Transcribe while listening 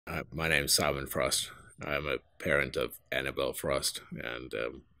My name's Simon Frost. I'm a parent of Annabel Frost, and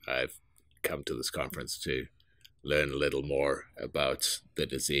I've come to this conference to learn a little more about the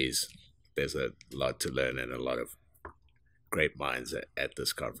disease. There's a lot to learn and a lot of great minds at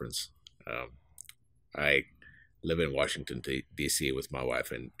this conference. I live in Washington, D.C. with my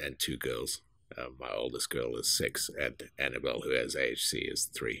wife and two girls. My oldest girl is 6, and Annabel, who has AHC, is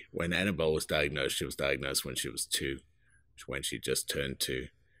 3. When Annabel was diagnosed, she was diagnosed when she was 2, when she just turned 2.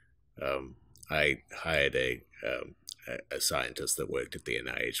 I hired a scientist that worked at the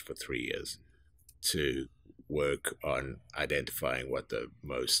NIH for 3 years to work on identifying what the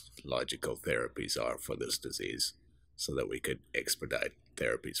most logical therapies are for this disease so that we could expedite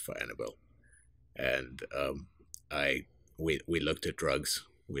therapies for Annabel. And we looked at drugs.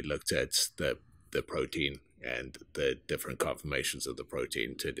 We looked at the protein and the different conformations of the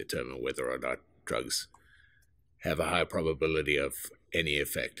protein to determine whether or not drugs have a high probability of any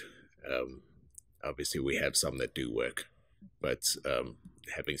effect. Obviously, we have some that do work, but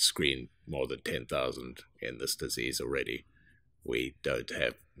having screened more than 10,000 in this disease already, we don't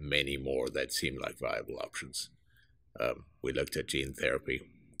have many more that seem like viable options. We looked at gene therapy,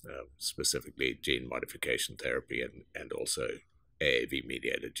 specifically gene modification therapy and also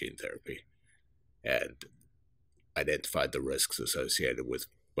AAV-mediated gene therapy, and identified the risks associated with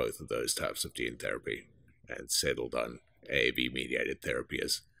both of those types of gene therapy and settled on AAV-mediated therapy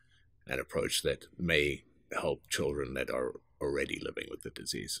as an approach that may help children that are already living with the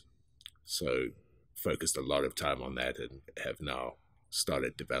disease. So focused a lot of time on that and have now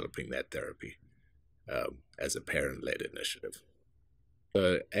started developing that therapy as a parent-led initiative.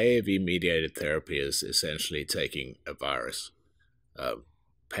 So AAV-mediated therapy is essentially taking a virus,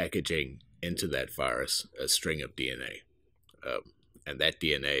 packaging into that virus a string of DNA, and that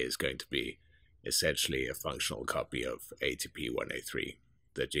DNA is going to be essentially a functional copy of ATP1A3,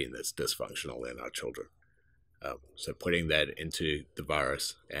 the gene that's dysfunctional in our children. So putting that into the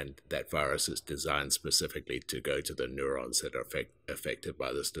virus, and that virus is designed specifically to go to the neurons that are affected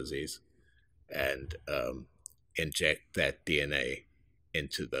by this disease, and inject that DNA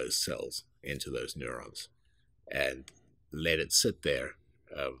into those cells, into those neurons, and let it sit there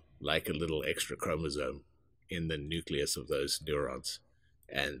like a little extra chromosome in the nucleus of those neurons,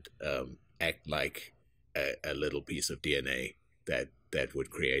 and act like a little piece of DNA that would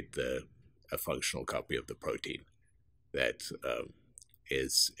create a functional copy of the protein that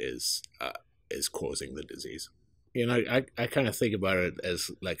is causing the disease. I kind of think about it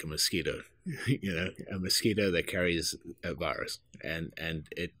as like a mosquito, a mosquito that carries a virus, and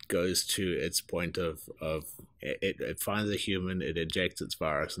it goes to its point of it finds a human, it injects its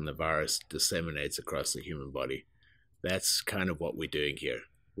virus, and the virus disseminates across the human body. That's kind of what we're doing here.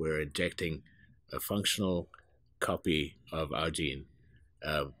 We're injecting a functional copy of our gene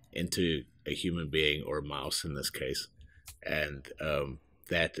into a human being, or a mouse in this case, and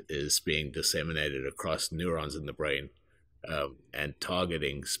that is being disseminated across neurons in the brain and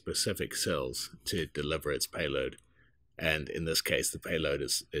targeting specific cells to deliver its payload. And in this case, the payload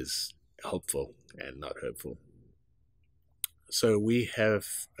is helpful and not hurtful. So we have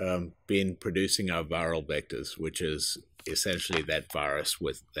been producing our viral vectors, which is essentially that virus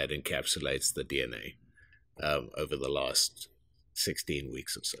that encapsulates the DNA over the last 16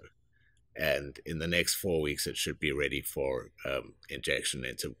 weeks or so. And in the next 4 weeks, it should be ready for injection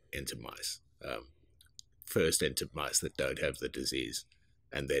into mice. First into mice that don't have the disease,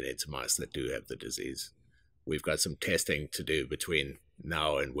 and then into mice that do have the disease. We've got some testing to do between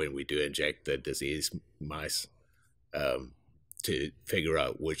now and when we do inject the diseased mice to figure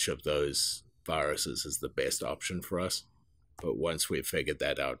out which of those viruses is the best option for us. But once we've figured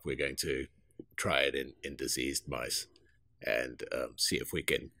that out, we're going to try it in diseased mice and see if we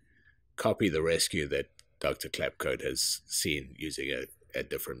can copy the rescue that Dr. Clapcoat has seen using a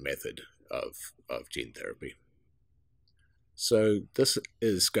different method of gene therapy. So this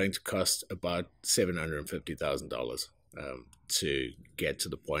is going to cost about $750,000 to get to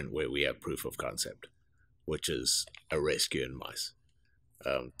the point where we have proof of concept, which is a rescue in mice.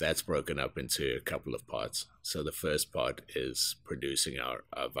 That's broken up into a couple of parts. So the first part is producing our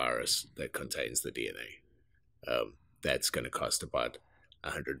virus that contains the DNA. That's going to cost about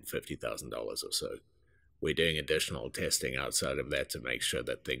 $150,000 or so. We're doing additional testing outside of that to make sure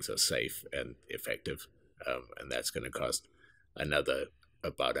that things are safe and effective, and that's going to cost another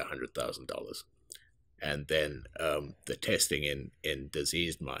about $100,000. And then the testing in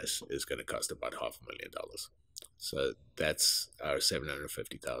diseased mice is going to cost about $500,000. So that's our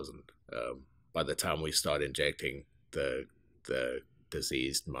 $750,000. By the time we start injecting the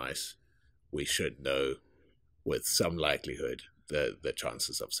diseased mice, we should know with some likelihood the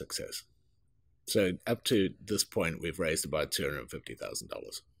chances of success. So up to this point, we've raised about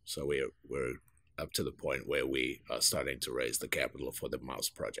 $250,000. So we're up to the point where we are starting to raise the capital for the mouse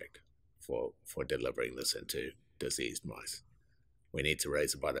project, for delivering this into diseased mice. We need to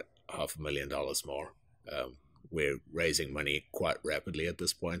raise about $500,000 more. We're raising money quite rapidly at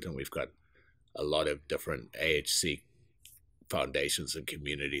this point, and we've got a lot of different AHC foundations and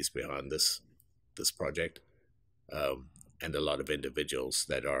communities behind this project, and a lot of individuals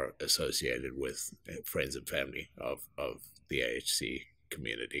that are associated with friends and family of the AHC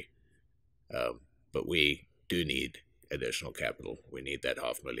community. But we do need additional capital. We need that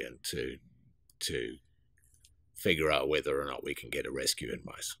 $500,000 to figure out whether or not we can get a rescue in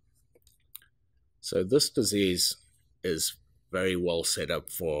mice. So this disease is very well set up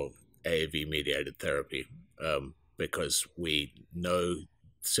for AAV-mediated therapy, because we know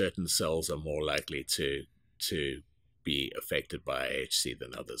certain cells are more likely to be affected by AHC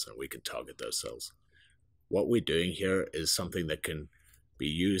than others, and we can target those cells. What we're doing here is something that can be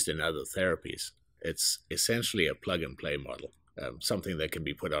used in other therapies. It's essentially a plug-and-play model, something that can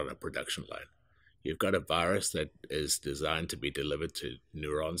be put on a production line. You've got a virus that is designed to be delivered to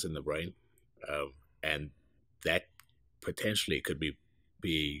neurons in the brain, and that potentially could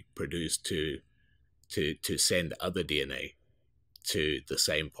be produced to send other DNA to the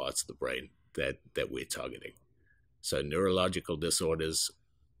same parts of the brain that we're targeting. So neurological disorders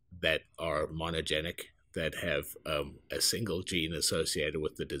that are monogenic, that have a single gene associated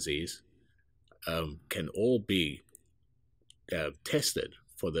with the disease, can all be tested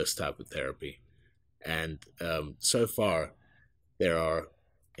for this type of therapy. And so far, there are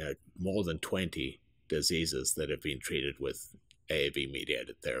more than 20 diseases that have been treated with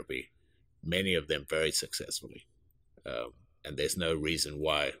AAV-mediated therapy, many of them very successfully. And there's no reason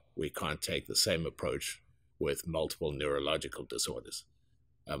why we can't take the same approach with multiple neurological disorders.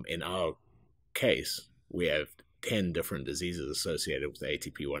 In our case, we have 10 different diseases associated with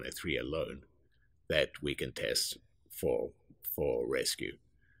ATP1A3 alone that we can test for rescue.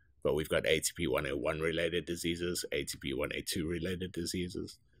 But we've got ATP1A1 related diseases, ATP1A2 related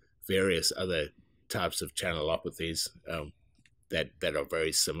diseases, various other types of channelopathies that are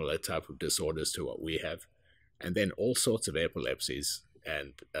very similar type of disorders to what we have, and then all sorts of epilepsies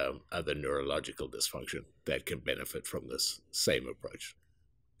and other neurological dysfunction that can benefit from this same approach.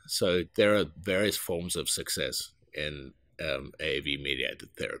 So there are various forms of success in AAV-mediated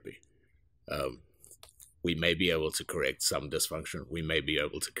therapy. We may be able to correct some dysfunction. We may be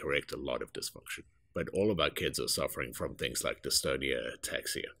able to correct a lot of dysfunction. But all of our kids are suffering from things like dystonia,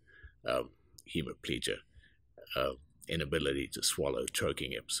 ataxia, hemiplegia, inability to swallow,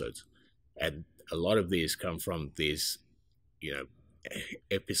 choking episodes. And a lot of these come from these,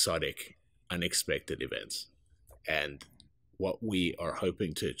 episodic, unexpected events. And what we are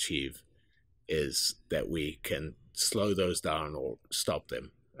hoping to achieve is that we can slow those down or stop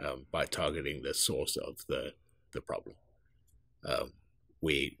them by targeting the source of the problem.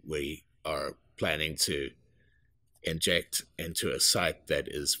 We are planning to inject into a site that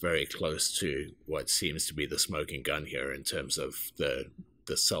is very close to what seems to be the smoking gun here in terms of the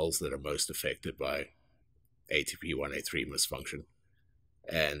cells that are most affected by ATP1A3 misfunction.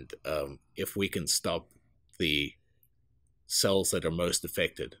 And if we can stop the cells that are most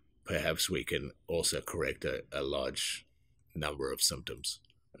affected, perhaps we can also correct a large number of symptoms.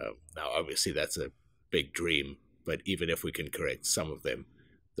 Now, obviously, that's a big dream, but even if we can correct some of them,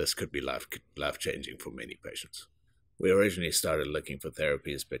 this could be life-changing for many patients. We originally started looking for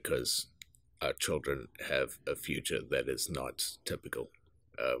therapies because our children have a future that is not typical.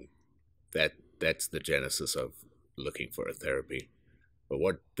 That's the genesis of looking for a therapy. But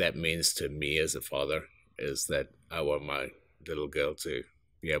what that means to me as a father is that I want my little girl to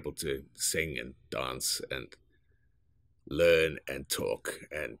be able to sing and dance and learn and talk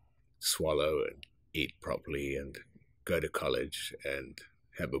and swallow and eat properly and go to college and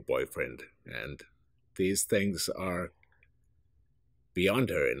have a boyfriend. And these things are beyond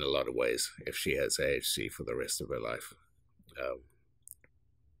her in a lot of ways if she has AHC for the rest of her life.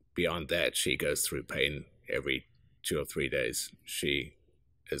 Beyond that, she goes through pain every 2 or 3 days. She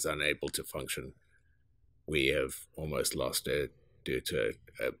is unable to function. We have almost lost her due to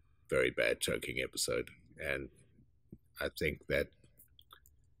a very bad choking episode. And I think that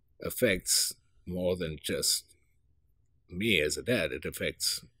affects more than just me as a dad. It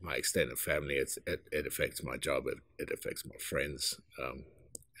affects my extended family. It affects my job. It affects my friends.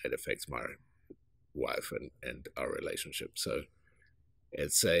 It affects my wife and our relationship. So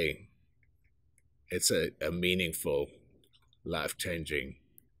it's a meaningful, life-changing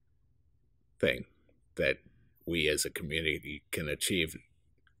thing that we as a community can achieve.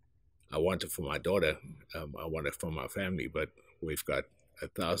 I want it for my daughter, I want it for my family, but we've got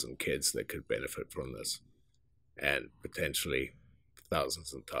 1,000 kids that could benefit from this, and potentially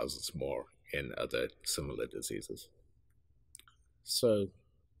thousands and thousands more in other similar diseases. So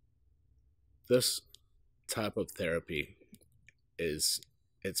this type of therapy it's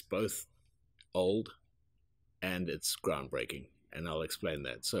both old and it's groundbreaking, and I'll explain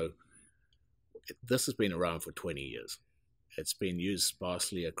that. So this has been around for 20 years. It's been used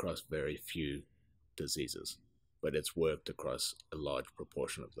sparsely across very few diseases, but it's worked across a large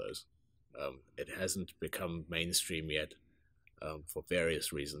proportion of those. It hasn't become mainstream yet for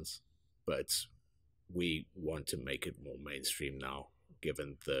various reasons, but we want to make it more mainstream now,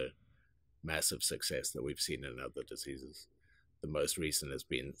 given the massive success that we've seen in other diseases. The most recent has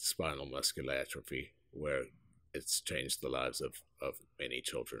been spinal muscular atrophy, where it's changed the lives of many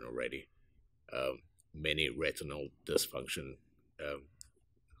children already. Many retinal dysfunction,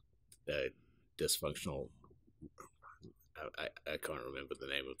 dysfunctional, I can't remember the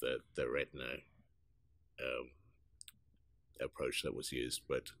name of the retina approach that was used,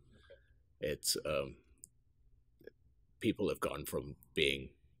 but it's people have gone from being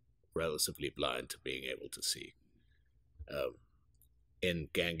relatively blind to being able to see. In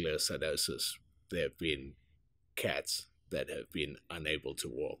gangliosidosis, there have been cats that have been unable to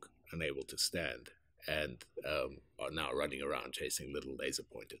walk, unable to stand, and are now running around chasing little laser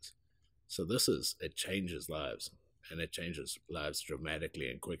pointers. So it changes lives, and it changes lives dramatically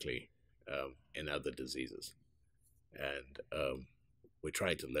and quickly in other diseases. And we're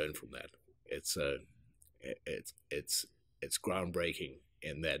trying to learn from that. It's groundbreaking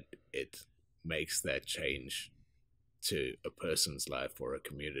in that it makes that change to a person's life or a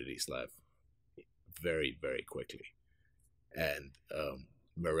community's life very, very quickly, and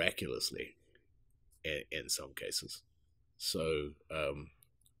miraculously in some cases. So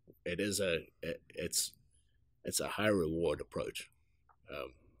it's a high reward approach.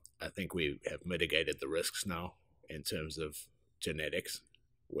 I think we have mitigated the risks now in terms of genetics,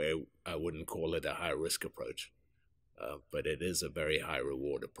 where I wouldn't call it a high risk approach, but it is a very high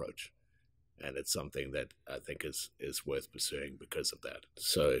reward approach. And it's something that I think is worth pursuing because of that.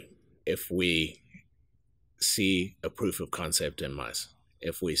 So if we see a proof of concept in mice,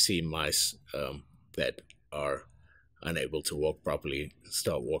 if we see mice that are unable to walk properly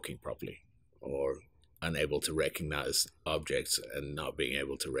start walking properly, or unable to recognize objects and not being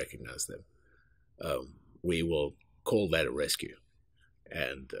able to recognize them, we will call that a rescue.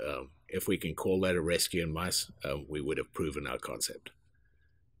 And if we can call that a rescue in mice, we would have proven our concept.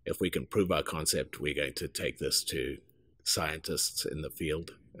 If we can prove our concept, we're going to take this to scientists in the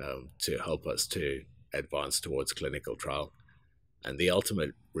field to help us to advance towards clinical trial. And the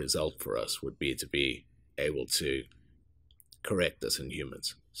ultimate result for us would be to be able to correct this in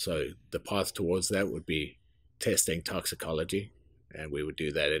humans. So the path towards that would be testing toxicology, and we would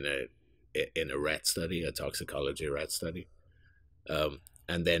do that in a rat study, a toxicology rat study.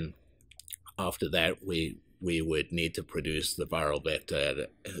 And then after that, we would need to produce the viral vector,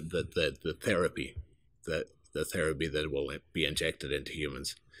 the therapy, the therapy that will be injected into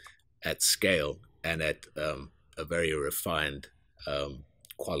humans at scale and at a very refined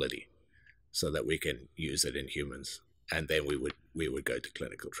quality, so that we can use it in humans, and then we would go to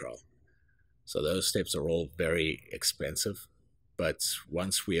clinical trial. So those steps are all very expensive, but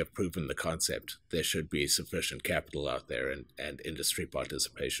once we have proven the concept, there should be sufficient capital out there and industry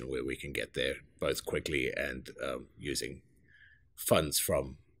participation where we can get there both quickly and using funds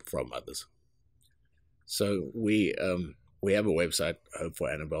from others. So we have a website,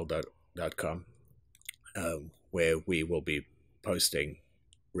 hopeforannabel.com, where we will be posting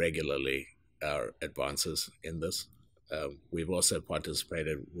regularly our advances in this. We've also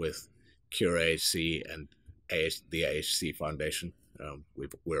participated with Cure AHC and the AHC Foundation.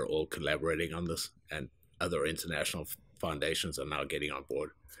 We're all collaborating on this, and other international foundations are now getting on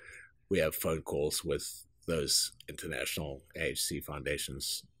board. We have phone calls with those international AHC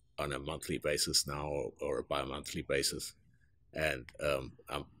foundations on a monthly basis now, or a bi-monthly basis, and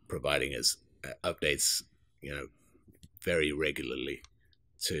I'm providing as updates, very regularly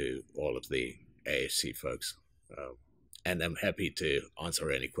to all of the AHC folks. And I'm happy to answer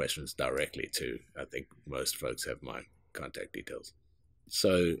any questions directly too. I think most folks have my contact details.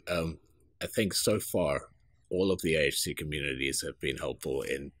 So I think so far, all of the AHC communities have been helpful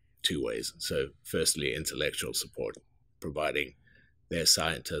in two ways. So firstly, intellectual support, providing their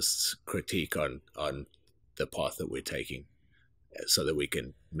scientists critique on the path that we're taking so that we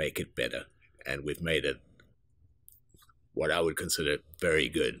can make it better. And we've made it what I would consider very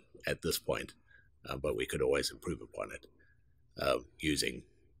good at this point. but we could always improve upon it using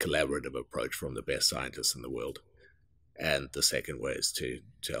collaborative approach from the best scientists in the world. And the second way is to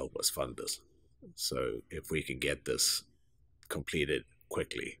help us fund this. So if we can get this completed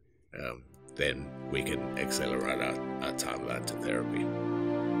quickly, then we can accelerate our timeline to therapy.